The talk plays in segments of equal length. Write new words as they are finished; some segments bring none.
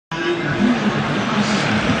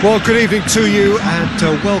Well, good evening to you and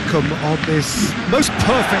welcome on this most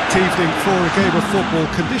perfect evening for a game of football.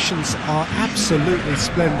 Conditions are absolutely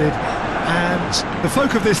splendid and the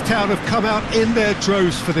folk of this town have come out in their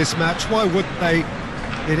droves for this match. Why wouldn't they?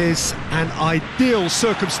 It is an ideal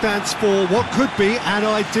circumstance for what could be an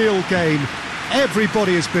ideal game.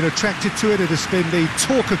 Everybody has been attracted to it. It has been the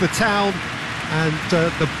talk of the town, and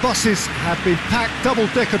the buses have been packed,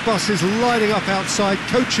 double-decker buses lining up outside.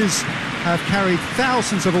 Coaches have carried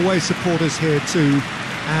thousands of away supporters here too,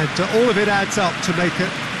 and all of it adds up to make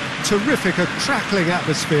it terrific, a crackling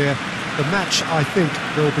atmosphere. The match, I think,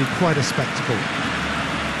 will be quite a spectacle.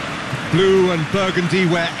 Blue and burgundy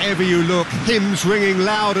wherever you look, hymns ringing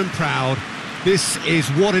loud and proud. This is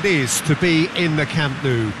what it is to be in the Camp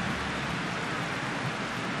Nou.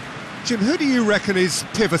 Jim, who do you reckon is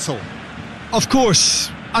pivotal? Of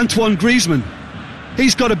course, Antoine Griezmann.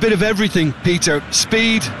 He's got a bit of everything, Peter.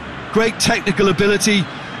 Speed, great technical ability,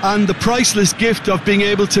 and the priceless gift of being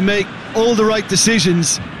able to make all the right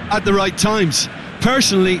decisions at the right times.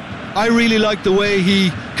 Personally, I really like the way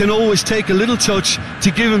he can always take a little touch to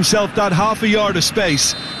give himself that half a yard of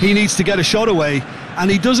space he needs to get a shot away, and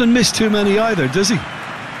he doesn't miss too many either, does he?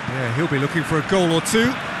 Yeah, he'll be looking for a goal or two.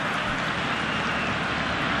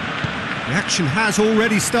 The action has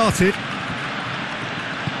already started.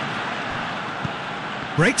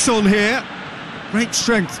 Breaks on here. Great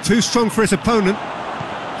strength, too strong for his opponent.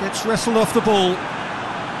 Gets wrestled off the ball.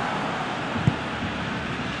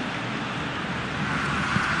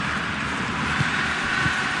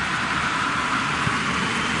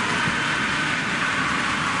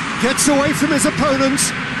 Gets away from his opponent.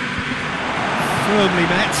 Firmly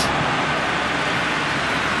met.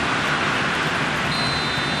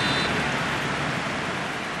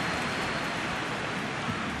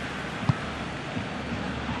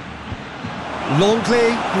 Longley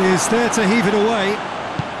is there to heave it away.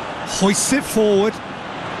 Hoists it forward.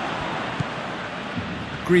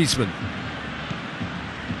 Griezmann.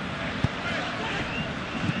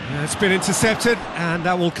 It's been intercepted and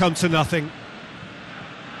that will come to nothing.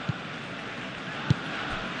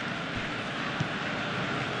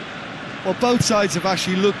 Well, both sides have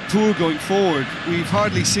actually looked poor going forward. We've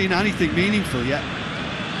hardly seen anything meaningful yet.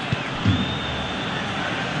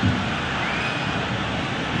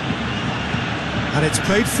 And it's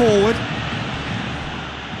played forward.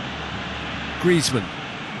 Griezmann.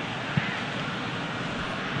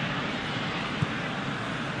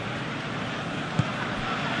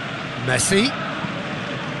 Messi.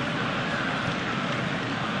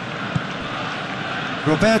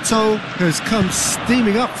 Roberto has come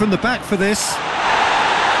steaming up from the back for this.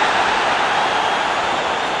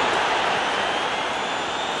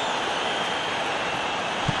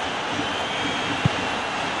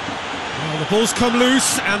 Well, the ball's come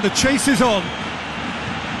loose and the chase is on.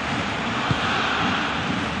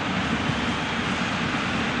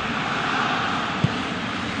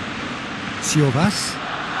 Siovas.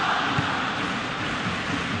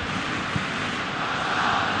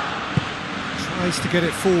 Tries to get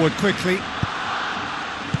it forward quickly.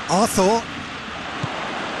 Arthur.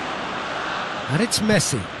 And it's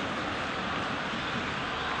Messi.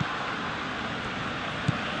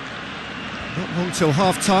 Not long till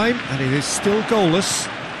half-time, and it is still goalless.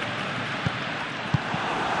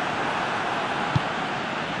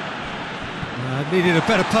 Needed a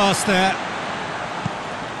better pass there.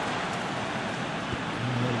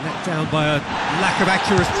 Let down by a lack of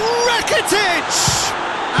accuracy. Rakitic!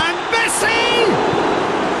 And Messi!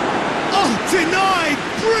 Oh, denied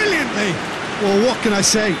brilliantly! Well, what can I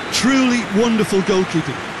say? Truly wonderful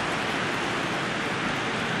goalkeeping.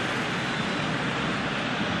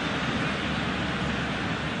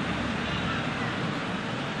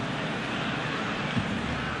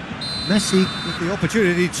 Messi with the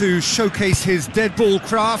opportunity to showcase his dead ball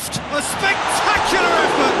craft. A spectacular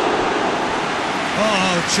effort!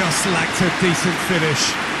 Oh, just lacked a decent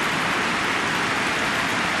finish.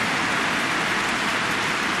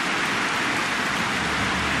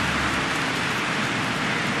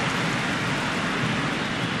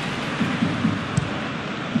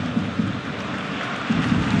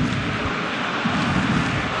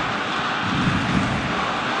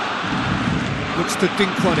 Looks to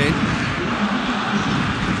dink one in.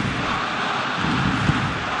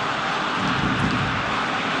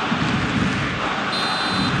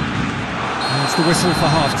 There's the whistle for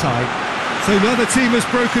half-time. So neither team has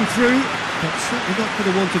broken through, but certainly not for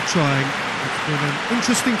the want of trying. It's been an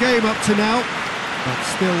interesting game up to now, but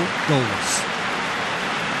still goalless.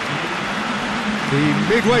 The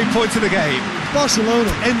midway point of the game. Barcelona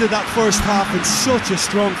ended that first half in such a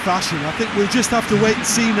strong fashion. I think we'll just have to wait and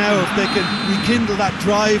see now if they can rekindle that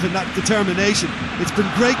drive and that determination. It's been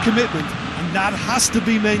great commitment, and that has to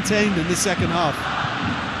be maintained in the second half.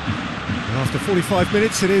 After 45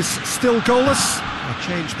 minutes, it is still goalless. A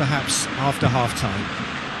change perhaps after half-time.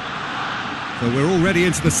 So we're already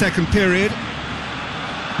into the second period.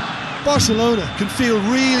 Barcelona can feel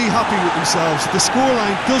really happy with themselves. The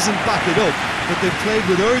scoreline doesn't back it up, but they've played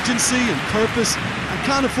with urgency and purpose and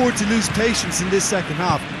can't afford to lose patience in this second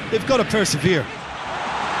half. They've got to persevere.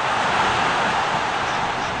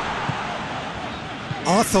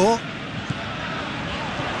 Arthur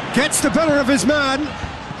gets the better of his man.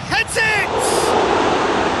 Heads it!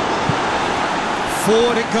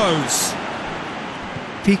 Forward it goes.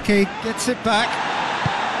 Piqué gets it back.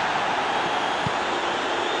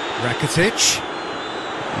 Rakitic.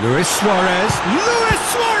 Luis Suarez. Luis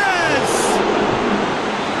Suarez!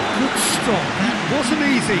 Good stop. That wasn't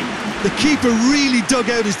easy. The keeper really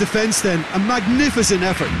dug out his defence then. A magnificent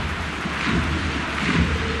effort.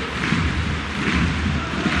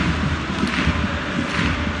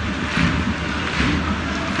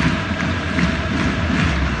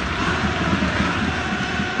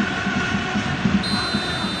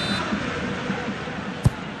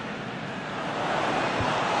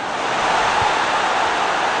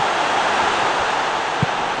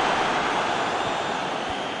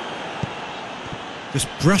 Just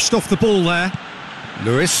brushed off the ball there.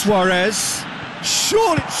 Luis Suarez.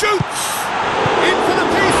 Surely shoots! In for the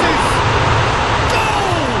pieces!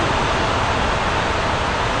 Goal!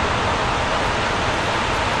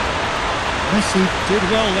 Messi did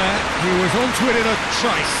well there. He was onto it in a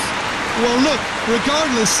trice. Well, look,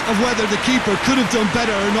 regardless of whether the keeper could have done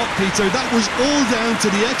better or not, Peter, that was all down to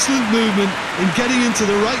the excellent movement in getting into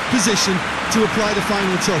the right position to apply the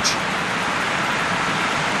final touch.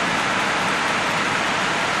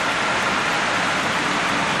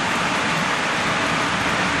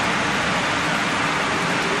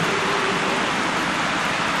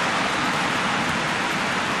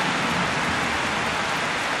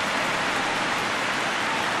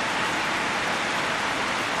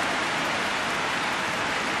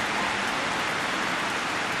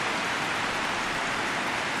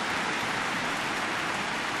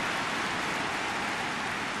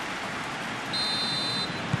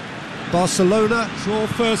 Barcelona draw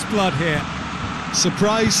first blood here.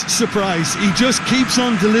 Surprise, surprise. He just keeps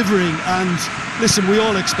on delivering, and listen, we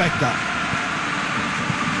all expect that.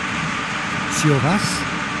 Silvas.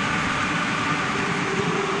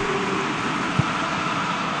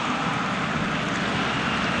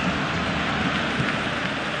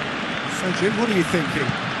 So Jim, what are you thinking?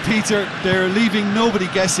 Peter, they're leaving nobody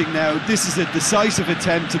guessing now. This is a decisive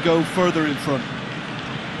attempt to go further in front.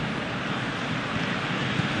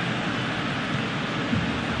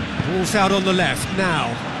 Ball's out on the left now.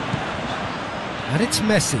 And it's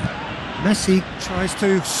Messi. Messi tries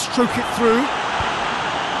to stroke it through.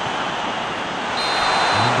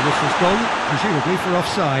 And the whistle's gone, presumably for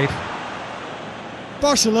offside.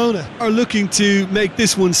 Barcelona are looking to make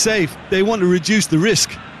this one safe. They want to reduce the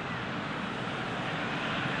risk.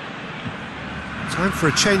 Time for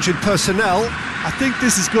a change in personnel. I think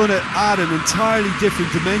this is going to add an entirely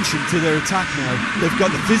different dimension to their attack now. They've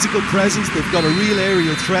got the physical presence, they've got a real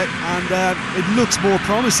aerial threat, and it looks more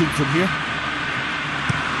promising from here.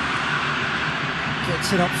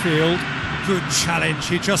 Gets it upfield. Good challenge,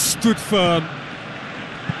 he just stood firm.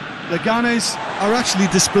 Leganes are actually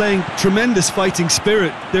displaying tremendous fighting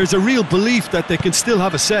spirit. There's a real belief that they can still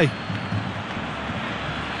have a say.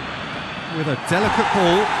 With a delicate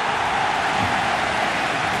ball.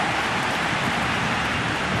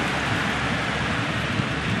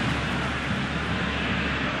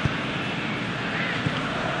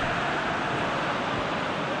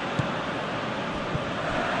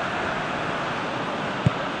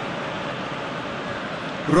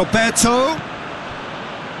 Roberto.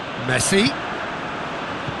 Messi.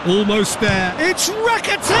 Almost there. It's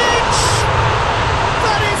Rakitic!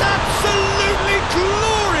 That is absolutely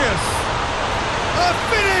glorious! A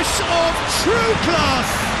finish of true class!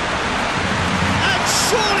 And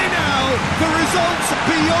surely now, the result's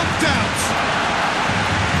beyond doubt.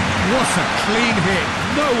 What a clean hit.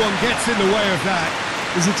 No one gets in the way of that.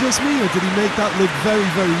 Is it just me, or did he make that look very,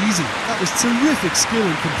 very easy? That was terrific skill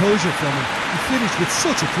and composure from him. He finished with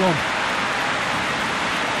such aplomb.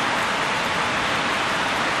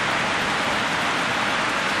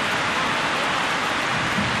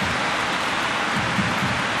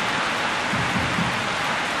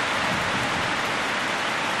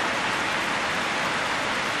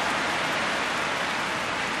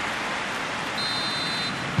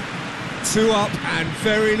 2 up and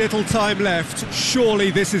very little time left.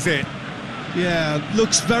 Surely this is it. Yeah,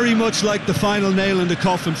 looks very much like the final nail in the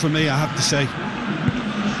coffin for me, I have to say.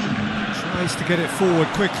 Tries to get it forward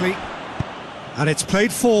quickly. And it's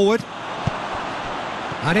played forward.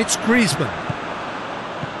 And it's Griezmann.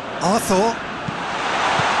 Arthur.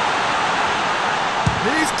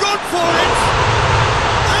 He's gone for it!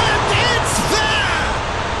 And it's there!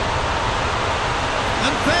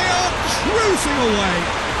 And they are cruising away.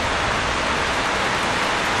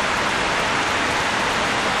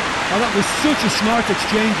 Oh, that was such a smart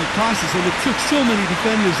exchange of passes, and it took so many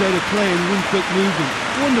defenders out of play in one quick movement.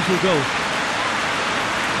 Wonderful goal.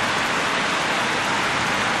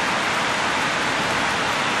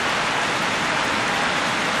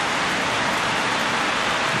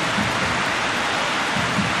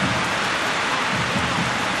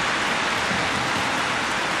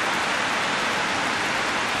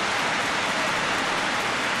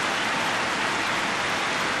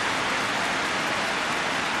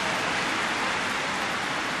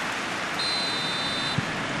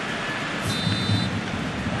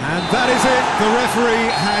 And that is it, the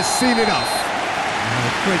referee has seen enough.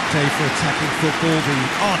 A great day for attacking football. The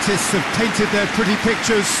artists have painted their pretty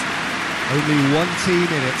pictures. Only one team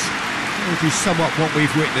in it. How would you sum up what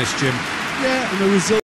we've witnessed, Jim? Yeah, and the result.